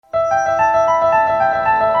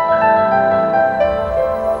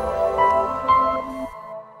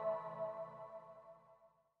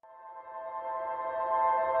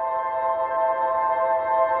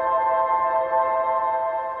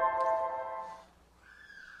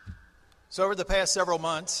So over the past several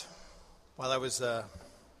months, while I was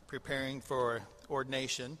preparing for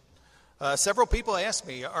ordination, several people asked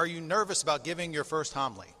me, are you nervous about giving your first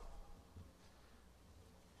homily?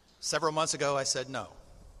 Several months ago, I said no.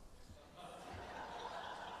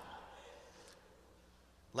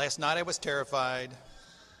 Last night, I was terrified,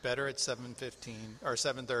 better at 7:15 or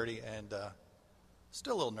 7:30, and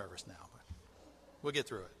still a little nervous now, but we'll get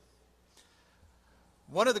through it.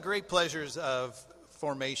 One of the great pleasures of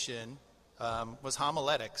formation was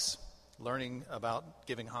homiletics, learning about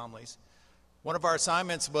giving homilies. One of our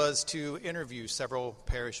assignments was to interview several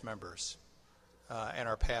parish members and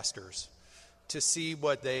our pastors to see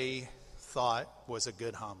what they thought was a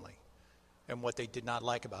good homily and what they did not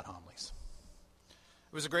like about homilies.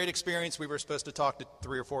 It was a great experience. We were supposed to talk to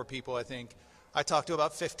 3 or 4 people, I think. I talked to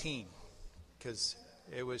about 15 because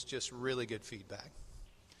it was just really good feedback.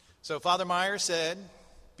 So Father Meyer said,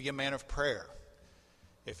 be a man of prayer.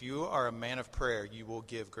 If you are a man of prayer, you will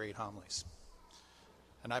give great homilies.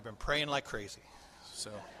 And I've been praying like crazy,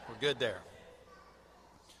 so we're good there.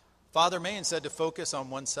 Father Mahan said to focus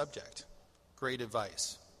on one subject. Great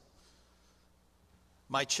advice.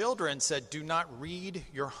 My children said, do not read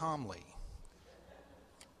your homily.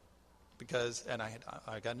 Because, and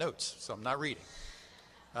I got notes, so I'm not reading.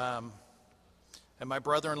 And my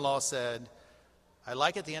brother-in-law said, I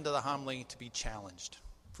like at the end of the homily to be challenged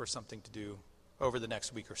for something to do over the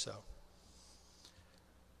next week or so.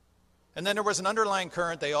 And then there was an underlying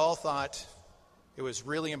current. They all thought it was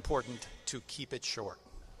really important to keep it short.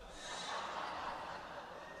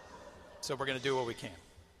 So we're going to do what we can.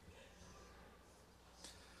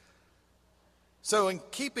 So in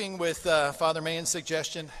keeping with Father Mahan's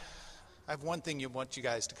suggestion, I have one thing I want you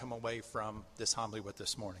guys to come away from this homily with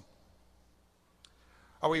this morning.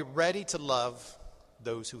 Are we ready to love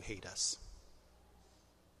those who hate us?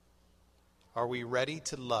 Are we ready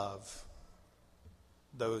to love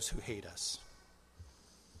those who hate us?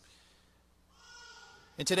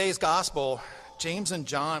 In today's gospel, James and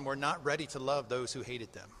John were not ready to love those who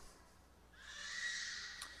hated them.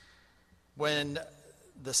 When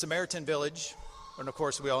the Samaritan village, and of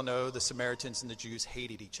course we all know the Samaritans and the Jews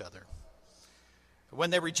hated each other. When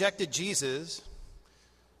they rejected Jesus,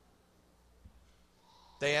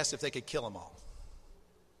 they asked if they could kill them all.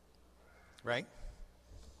 Right?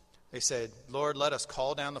 They said, Lord, let us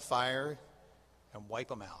call down the fire and wipe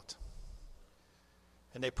them out.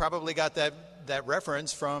 And they probably got that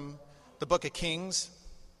reference from the book of Kings.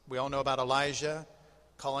 We all know about Elijah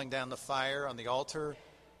calling down the fire on the altar,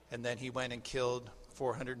 and then he went and killed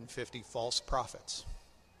 450 false prophets.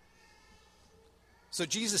 So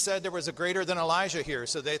Jesus said there was a greater than Elijah here,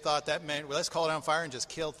 so they thought that meant, well, let's call down fire and just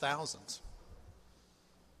kill thousands.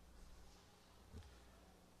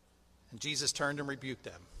 And Jesus turned and rebuked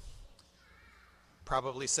them.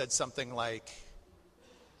 Probably said something like,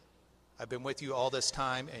 I've been with you all this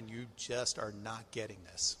time and you just are not getting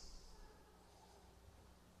this.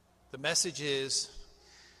 The message is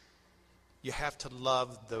you have to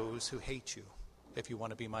love those who hate you if you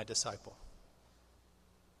want to be my disciple.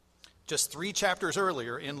 Just 3 chapters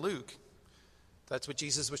earlier in Luke, that's what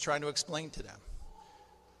Jesus was trying to explain to them.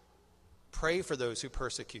 Pray for those who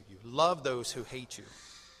persecute you. Love those who hate you.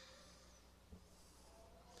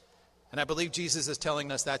 And I believe Jesus is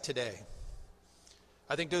telling us that today.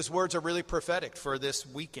 I think those words are really prophetic for this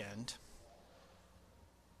weekend.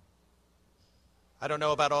 I don't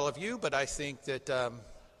know about all of you, but I think that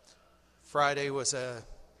Friday was a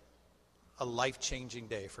life-changing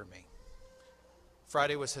day for me.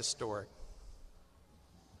 Friday was historic.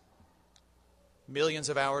 Millions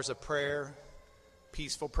of hours of prayer,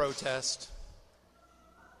 peaceful protest,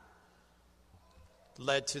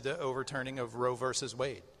 led to the overturning of Roe versus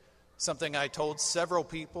Wade. Something I told several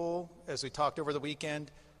people as we talked over the weekend,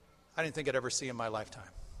 I didn't think I'd ever see in my lifetime.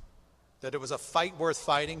 That it was a fight worth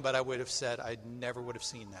fighting, but I would have said I never would have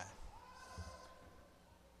seen that.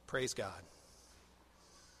 Praise God.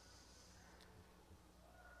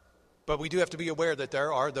 But we do have to be aware that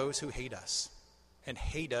there are those who hate us and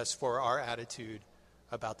hate us for our attitude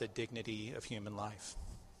about the dignity of human life.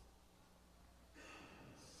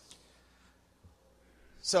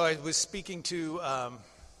 So I was speaking to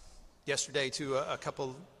yesterday to a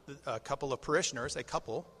couple of parishioners, a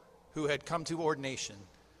couple who had come to ordination,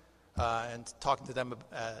 and talking to them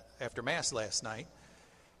after Mass last night.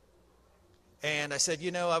 And I said,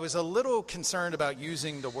 I was a little concerned about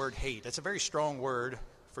using the word hate. It's a very strong word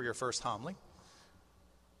for your first homily.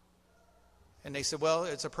 And they said, well,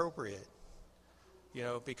 it's appropriate,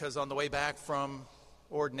 because on the way back from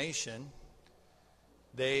ordination,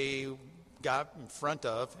 they got in front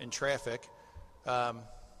of, in traffic,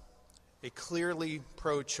 a clearly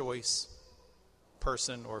pro-choice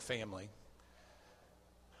person or family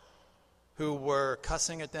who were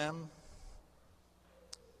cussing at them,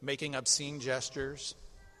 making obscene gestures,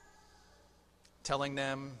 telling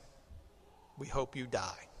them, "We hope you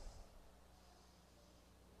die."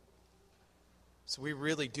 So we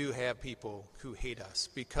really do have people who hate us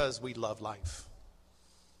because we love life.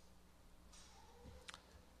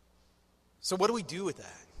 So what do we do with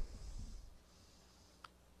that?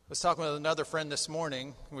 I was talking with another friend this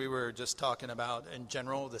morning. We were just talking about, in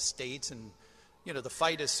general, the states. And, the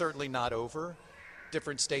fight is certainly not over.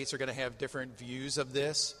 Different states are going to have different views of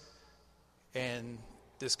this. And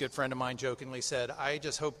this good friend of mine jokingly said, "I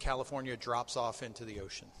just hope California drops off into the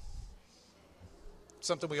ocean."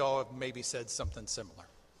 Something we all have maybe said something similar.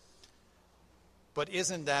 But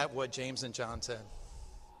isn't that what James and John said?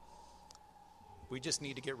 We just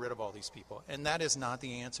need to get rid of all these people. And that is not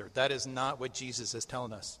the answer. That is not what Jesus is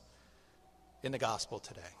telling us in the gospel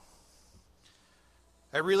today.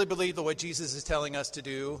 I really believe that what Jesus is telling us to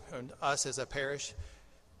do, and us as a parish,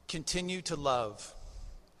 continue to love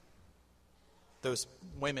those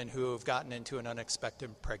women who have gotten into an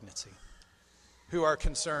unexpected pregnancy, who are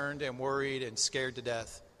concerned and worried and scared to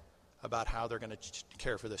death about how they're going to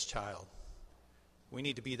care for this child. We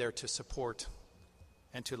need to be there to support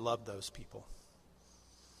and to love those people.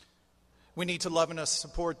 We need to love and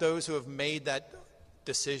support those who have made that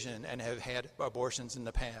decision and have had abortions in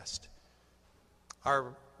the past.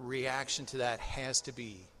 Our reaction to that has to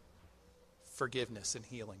be forgiveness and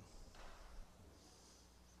healing.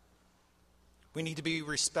 We need to be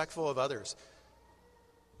respectful of others.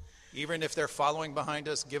 Even if they're following behind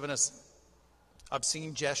us, giving us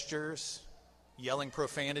obscene gestures, yelling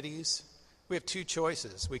profanities, we have two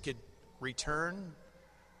choices. We could return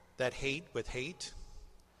that hate with hate,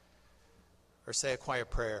 or say a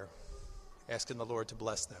quiet prayer, asking the Lord to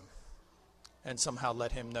bless them and somehow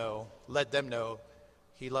let them know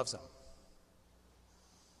He loves them.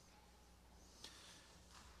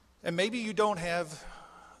 And maybe you don't have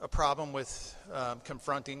a problem with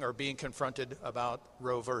confronting or being confronted about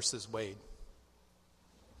Roe versus Wade.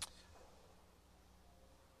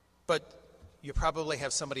 But you probably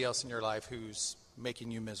have somebody else in your life who's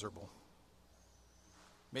making you miserable.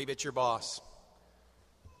 Maybe it's your boss,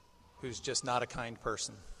 who's just not a kind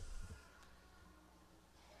person.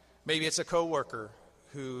 Maybe it's a coworker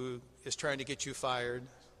who is trying to get you fired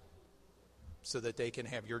so that they can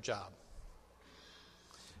have your job.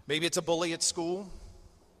 Maybe it's a bully at school,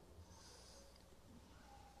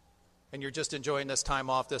 and you're just enjoying this time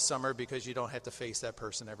off this summer because you don't have to face that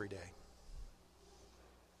person every day.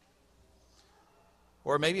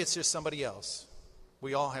 Or maybe it's just somebody else.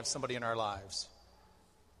 We all have somebody in our lives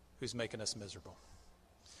who's making us miserable.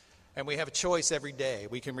 And we have a choice every day.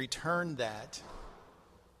 We can return that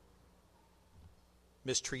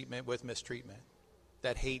mistreatment with mistreatment,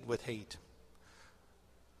 that hate with hate.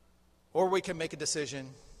 Or we can make a decision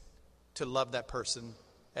to love that person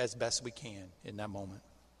as best we can in that moment.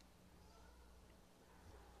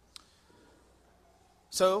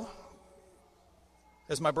 So,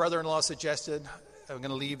 as my brother-in-law suggested, I'm going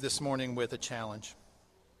to leave this morning with a challenge.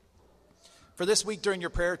 For this week during your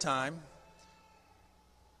prayer time,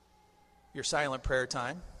 your silent prayer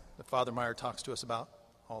time that Father Meyer talks to us about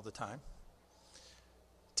all the time,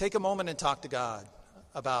 take a moment and talk to God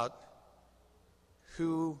about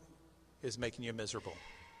who is making you miserable,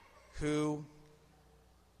 who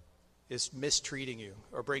is mistreating you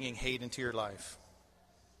or bringing hate into your life.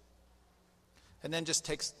 And then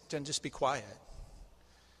just be quiet.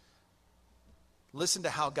 Listen to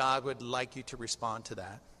how God would like you to respond to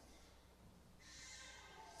that.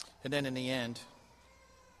 And then in the end,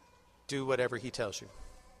 do whatever He tells you.